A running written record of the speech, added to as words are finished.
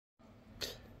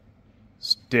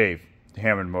Dave,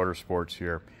 Hammond Motorsports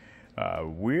here.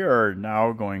 We are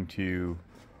now going to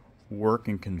work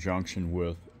in conjunction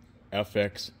with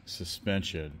FX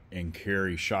Suspension and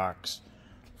carry shocks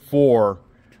for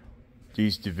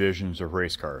these divisions of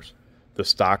race cars. The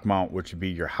stock mount, which would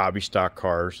be your hobby stock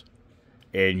cars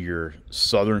and your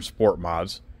Southern Sport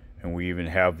mods, and we even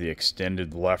have the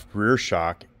extended left rear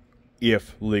shock.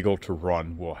 If legal to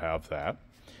run, we'll have that.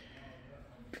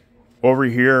 Over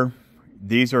here,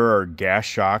 these are our gas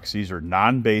shocks. These are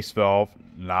non-base valve,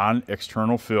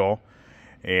 non-external fill,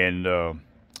 and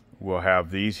we'll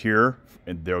have these here,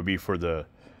 and they'll be for the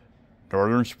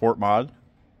Northern Sport mod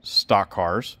stock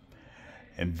cars,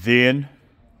 and then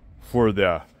for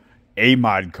the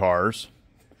A-mod cars,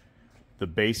 the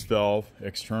base valve,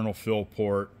 external fill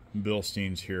port,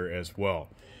 Bilsteins here as well.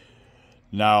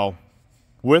 Now,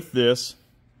 with this,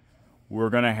 we're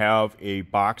going to have a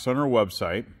box on our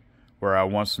website where I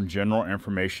want some general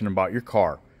information about your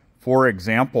car. For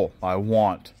example, I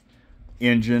want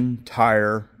engine,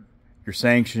 tire, your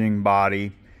sanctioning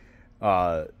body,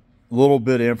 little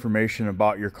bit of information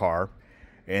about your car,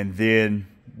 and then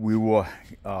we will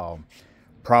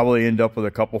probably end up with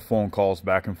a couple phone calls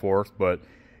back and forth, but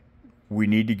we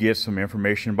need to get some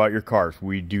information about your cars.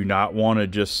 We do not want to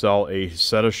just sell a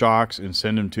set of shocks and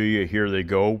send them to you. Here they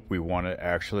go. We want to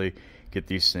actually get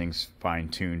these things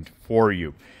fine-tuned for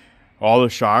you. All the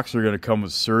shocks are going to come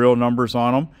with serial numbers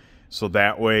on them, so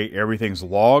that way everything's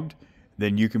logged.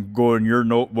 Then you can go in your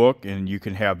notebook and you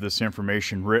can have this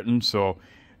information written. So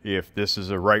if this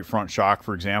is a right front shock,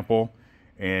 for example,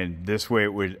 and this way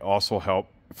it would also help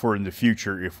for in the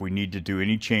future if we need to do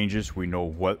any changes, we know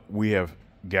what we have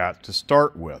got to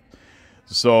start with.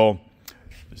 So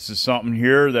this is something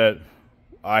here that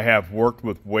I have worked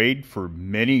with Wade for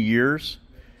many years.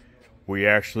 We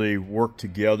actually worked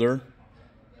together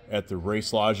at the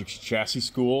Race Logics chassis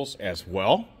schools as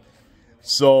well.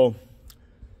 So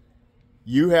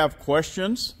you have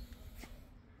questions,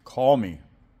 call me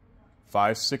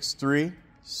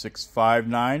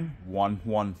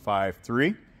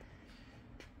 563-659-1153,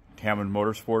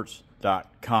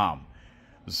 HammondMotorsports.com.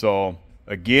 So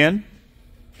again,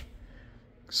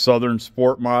 Southern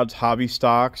Sport mods, hobby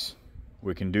stocks.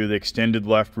 We can do the extended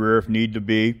left rear if need to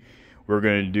be. We're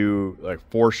going to do like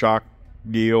 4 shock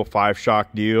deal, 5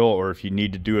 shock deal, or if you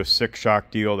need to do a 6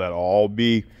 shock deal, that'll all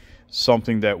be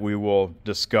something that we will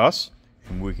discuss,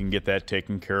 and we can get that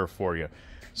taken care of for you.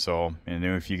 So, and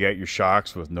then if you get your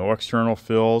shocks with no external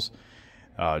fills,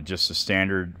 just a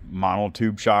standard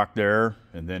monotube shock there,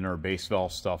 and then our base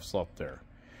valve stuff's up there.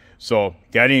 So,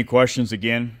 got any questions,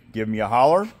 again, give me a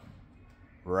holler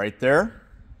right there.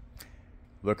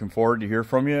 Looking forward to hear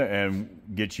from you and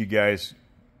get you guys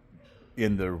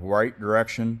in the right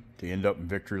direction to end up in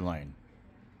victory lane.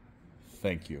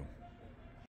 Thank you.